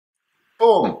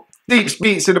Boom.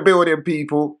 Deepsspeaks in the building,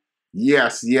 people.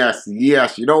 Yes, yes,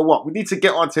 yes. You know what? We need to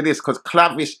get onto this because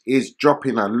Clavish is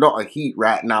dropping a lot of heat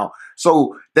right now.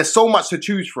 So there's so much to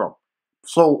choose from.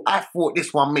 So I thought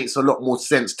this one makes a lot more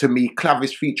sense to me.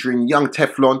 Clavish featuring Young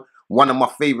Teflon, one of my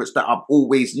favorites that I've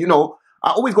always, you know,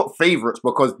 I always got favorites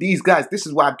because these guys, this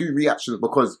is why I do reactions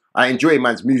because I enjoy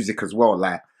man's music as well.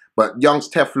 Like, but Young's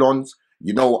Teflon's,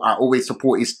 you know, I always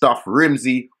support his stuff.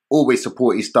 Rimzee, always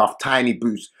support his stuff. Tiny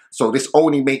Boost. So this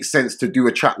only makes sense to do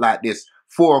a track like this.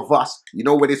 4 of us, you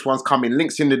know where this one's coming.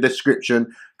 Links in the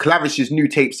description. Clavish's new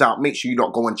tape's out. Make sure you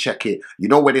lot go and check it. You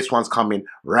know where this one's coming.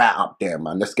 Right up there,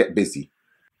 man. Let's get busy.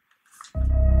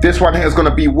 This one here is going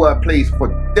to be wordplays for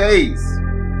days.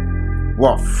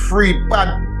 What? 3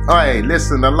 bad... Hey,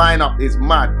 listen, the lineup is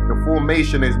mad. The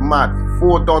formation is mad.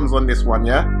 4 dons on this one,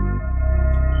 yeah?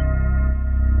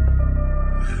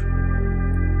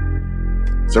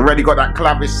 It's already got that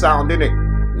Clavish sound in it.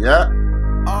 Yeah?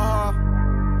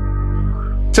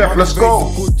 Tef, let's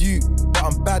go. But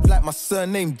I'm bad like my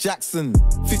surname Jackson.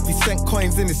 50-cent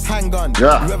coins in his handgun.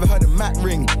 Yeah. You ever heard a Mac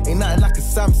ring? Ain't nothing like a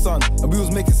Samsung. And we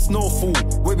was making snowfall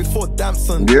way before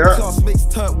Damson. Yeah. Classmates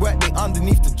turned wet, they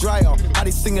underneath the dryer. How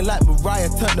they singing like Mariah,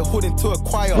 turned the hood into a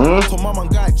choir. Told mum and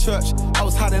guy at church, I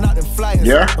was hiding out them flyers.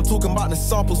 Yeah. I'm talking about the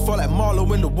samples for like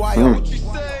Marlo in the wire. What you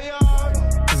say,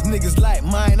 cause niggas like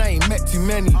mine, I ain't met too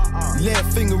many. Lay a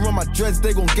finger on my dreads,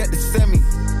 they gon' get the semi.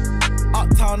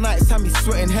 Uptown nights had me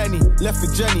sweating Henny. Left for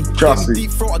Jenny. Gave me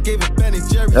deep throat, I gave it Ben and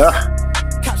Jerry's. Yeah.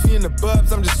 Catch me in the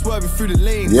burbs, I'm just swerving through the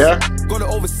lanes. Yeah. Got it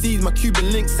overseas, my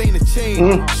Cuban links ain't a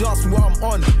chain. She asked me what I'm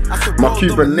on. I said, my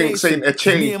Cuban links ain't a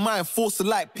chain. Me and my enforcer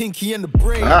like Pinky in the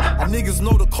brain. And niggas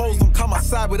know the codes don't come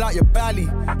outside without your belly.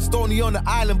 Stony on the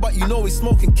island, but you know we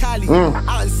smoking Cali.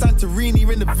 Out in Santorini,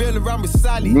 in the villa around with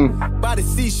Sally. By the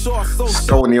seashore, so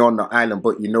Stony on the island,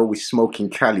 but you know we smoking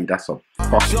Cali. That's a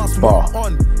fucking bar.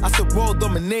 I said world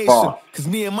domination. Cause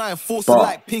me and my enforcer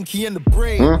like Pinky in the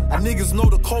brain. And niggas know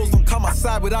the codes don't come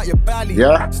outside without your belly.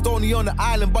 Yeah. Stony on the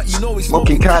island, but you know we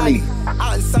smoking Cali.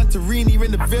 Out in Santorini,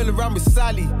 in the villa around with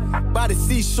Sally. By the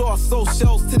seashore, sold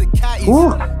shells to the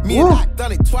catties. Me and Hack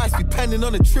done it twice, we penning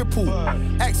on a triple.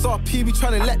 XRP, we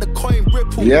trying to let the coin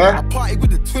ripple. Yeah. I party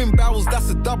with the twin barrels, that's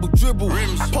a double dribble.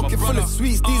 Pocket full of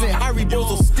sweets, these ain't Harry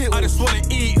Balls or Skittles. I just wanna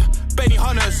eat Benny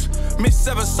Hunters. Missed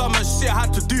 7 summers, shit I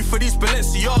had to do for these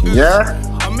Balenciagas.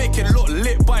 Yeah. I make it look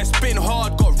lit, but it's been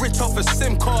hard. Got rich off a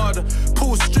SIM card.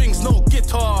 Pull strings, no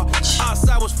guitar.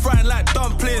 Outside was frying like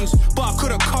dumplings, but I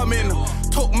couldn't come in.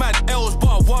 Took mad L's, but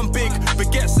I won big.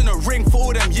 Baguettes in a ring for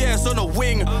all them years on a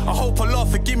wing. I hope Allah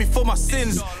forgive me for my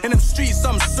sins. In them streets,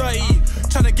 I'm 30.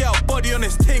 Trying to get a body on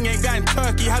this thing, ain't going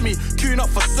Turkey. Had me queuing up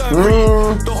for surgery.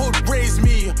 The hood raised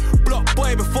me. Block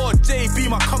boy before JB,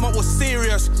 my come up was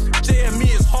serious.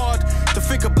 JME is hard to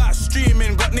think about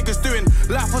streaming. Got niggas doing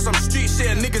life for some street shit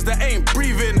and niggas that ain't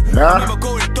breathing. I never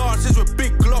go in dances with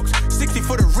big Glocks. 60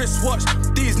 for the wristwatch.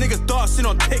 These niggas dancing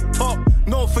on TikTok.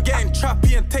 No forgetting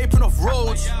trappy and taping off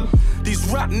roads. These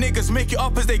rap niggas make it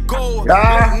up as they go.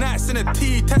 Late nights in a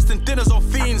tea, testing dinners on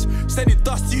fiends. Sending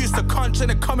dust to use the country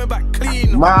and then coming back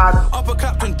clean. Upper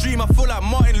Captain Dream, I feel like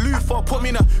Martin Luther. Put me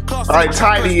in a class. Alright,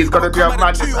 Tiny is gonna do a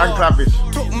madness and Clavish.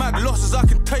 Took mad losses, I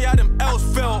can tell you how them else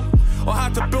felt. Or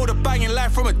had to build a banging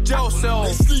life from a jail cell.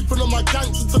 They sleeping on my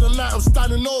gangster till the night I'm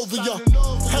standing over ya.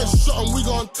 Headshot and we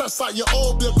gon' test out your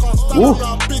obia. Can't stand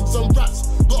around pigs and rats.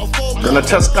 Got a phobia. Gonna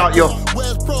test out your.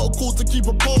 Where's protocol to keep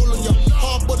a pole on ya?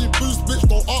 Hard body boost, bitch,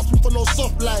 don't ask me for no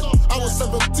soft life. I was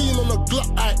 17 on a Glock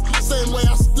act. Same way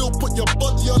I still put your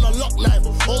body on a lock knife.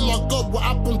 Oh my God, what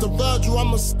happened to Virgil?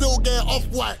 I'ma still get off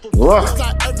white. It's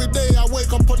like every day I wake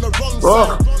up on the wrong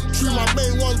side. True, my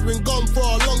main one's been gone for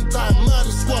a long time. Murder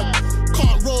squad.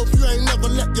 Can't roll if you ain't never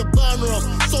let your burner off.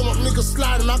 So much niggas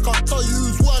sliding, I can't tell you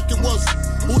whose work it was.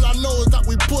 All I know is that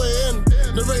we put it in.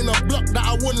 There ain't a block that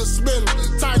I wouldn't spin.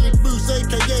 Tiny Boost,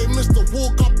 aka Mr.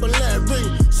 Walk Up and let it ring.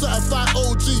 Certified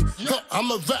OG,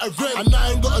 I'm a veteran. And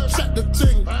I ain't gotta check the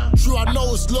ting. True, I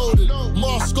know it's loaded.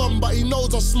 Mask on, but he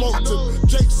knows I smoked him.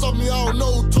 Jake saw me, I don't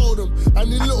know who told him.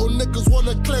 And these little niggas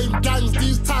wanna claim gangs.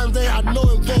 These times they had no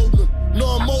involvement.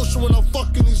 No emotion when I'm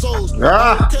fucking these hoes.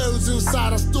 I don't care who's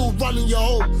inside, I'm still running your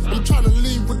home. I'm trying to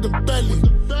leave with the belly.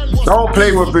 Don't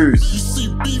play with Boost. You see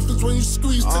beef is when you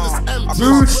squeeze till it's empty.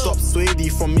 Boost. Stop Swady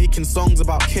from making songs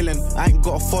about killing. I ain't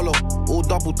gotta follow. All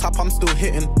double tap, I'm still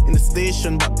hitting. In the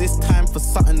station, but this time for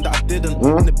something that I didn't.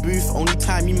 In the booth, only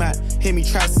time you might hear me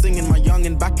try singing. My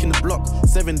youngin' back in the block.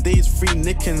 7 days, 3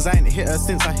 nickings. I ain't hit her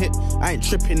since I hit. I ain't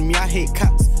tripping, me, I hate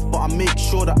cats. But I make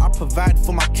sure that I provide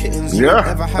for my kittens. You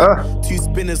ever had 2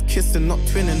 spinners kissing, not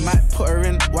twinning. Might put her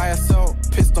in YSL.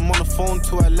 pissed, I'm on the phone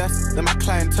to her less than my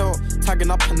clientele. Tagging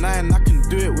up a 9, I can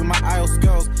do it with my IELTS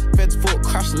girls. Feds thought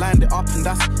crash landed up, and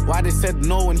that's why they said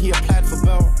no when he applied for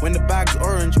bail. When the bag's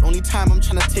orange, only time I'm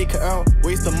tryna take it out.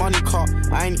 Waste the money car,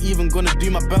 I ain't even gonna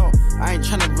do my belt. I ain't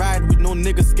tryna ride with no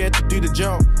nigga scared to do the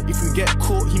jail. If we get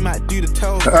caught, he might do the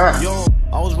tells. Yo,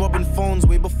 I was robbing phones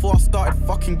way before I started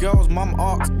fucking girls. Mum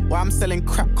asked why I'm selling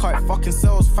crap car, it fucking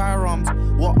sells firearms.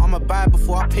 What I'ma buy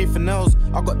before I pay for nails?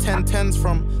 I got 1010s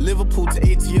from Liverpool to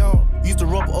ATL. Used to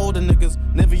rob older niggas,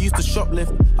 never used to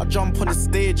shoplift. I jump on the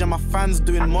stage and my fans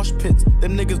doing mosh pits.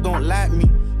 Them niggas don't like me,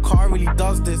 car really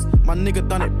does this. My nigga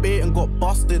done it bait and got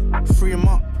busted, free him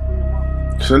up.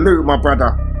 Salute my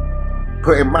brother,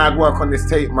 putting mad work on this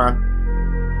tape, man.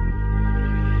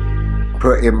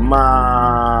 Putting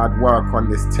mad work on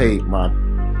this tape,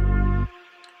 man.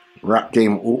 Rap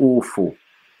game awful.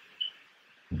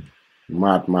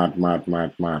 Mad.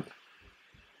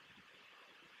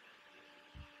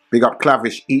 Big up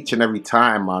Clavish each and every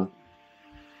time, man.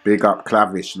 Big up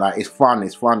Clavish. Like, it's fun.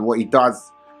 What he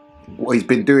does, what he's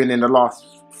been doing in the last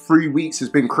 3 weeks has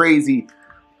been crazy.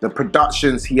 The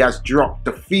productions he has dropped,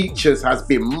 the features has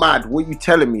been mad. What are you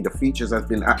telling me? The features has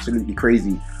been absolutely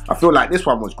crazy. I feel like this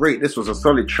one was great. This was a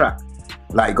solid track.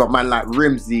 Like, got man like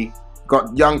Rimzee,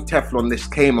 got young Teflon. This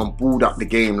came and balled up the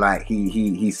game. Like,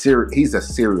 he's a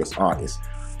serious artist.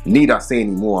 Need I say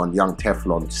any more on young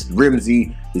Teflon?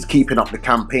 Rimzee is keeping up the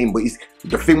campaign, but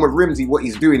the thing with Rimzee, what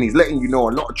he's doing, he's letting you know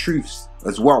a lot of truths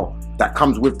as well that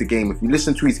comes with the game. If you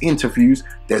listen to his interviews,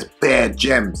 there's bare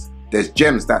gems. There's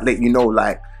gems that let you know,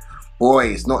 like, boy,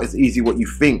 it's not as easy what you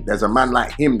think. There's a man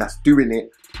like him that's doing it,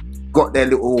 got their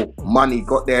little money,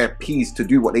 got their peas to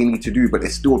do what they need to do, but they're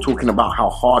still talking about how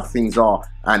hard things are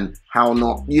and how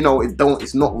not, you know,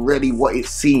 it's not really what it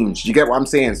seems. You get what I'm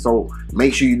saying? So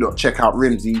make sure you check out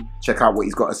Rimzee, check out what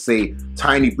he's got to say.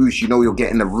 Tiny Boost, you know, you're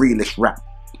getting the realest rap.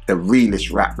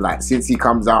 Like, since he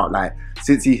comes out, like,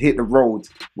 since he hit the roads.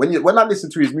 When I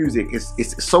listen to his music,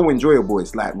 it's so enjoyable.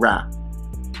 It's like, rap.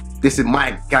 This is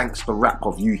my gangster rap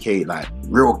of UK, like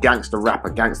real gangster rap,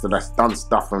 a gangster that's done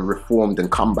stuff and reformed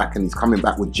and come back, and he's coming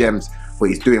back with gems, but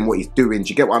he's doing what he's doing. Do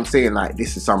you get what I'm saying? Like,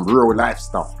 this is some real life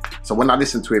stuff. So when I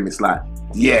listen to him, it's like,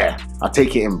 yeah, I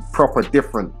take it in proper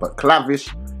different. But Clavish,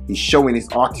 he's showing his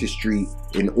artistry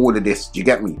in all of this. Do you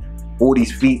get me? All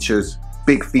these features,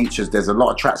 big features. There's a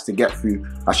lot of tracks to get through.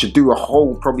 I should do a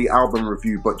whole probably album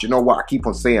review, but you know what? I keep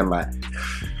on saying, like,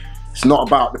 it's not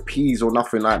about the P's or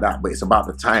nothing like that, but it's about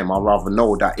the time. I'd rather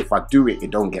know that if I do it, it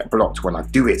don't get blocked. When I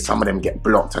do it, some of them get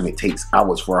blocked and it takes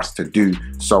hours for us to do.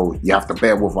 So you have to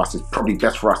bear with us. It's probably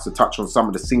best for us to touch on some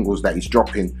of the singles that he's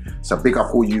dropping. So big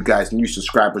up all you guys, new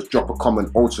subscribers, drop a comment.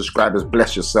 Old subscribers,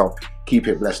 bless yourself. Keep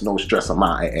it blessed, no stress. I'm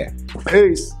out of here.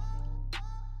 Peace.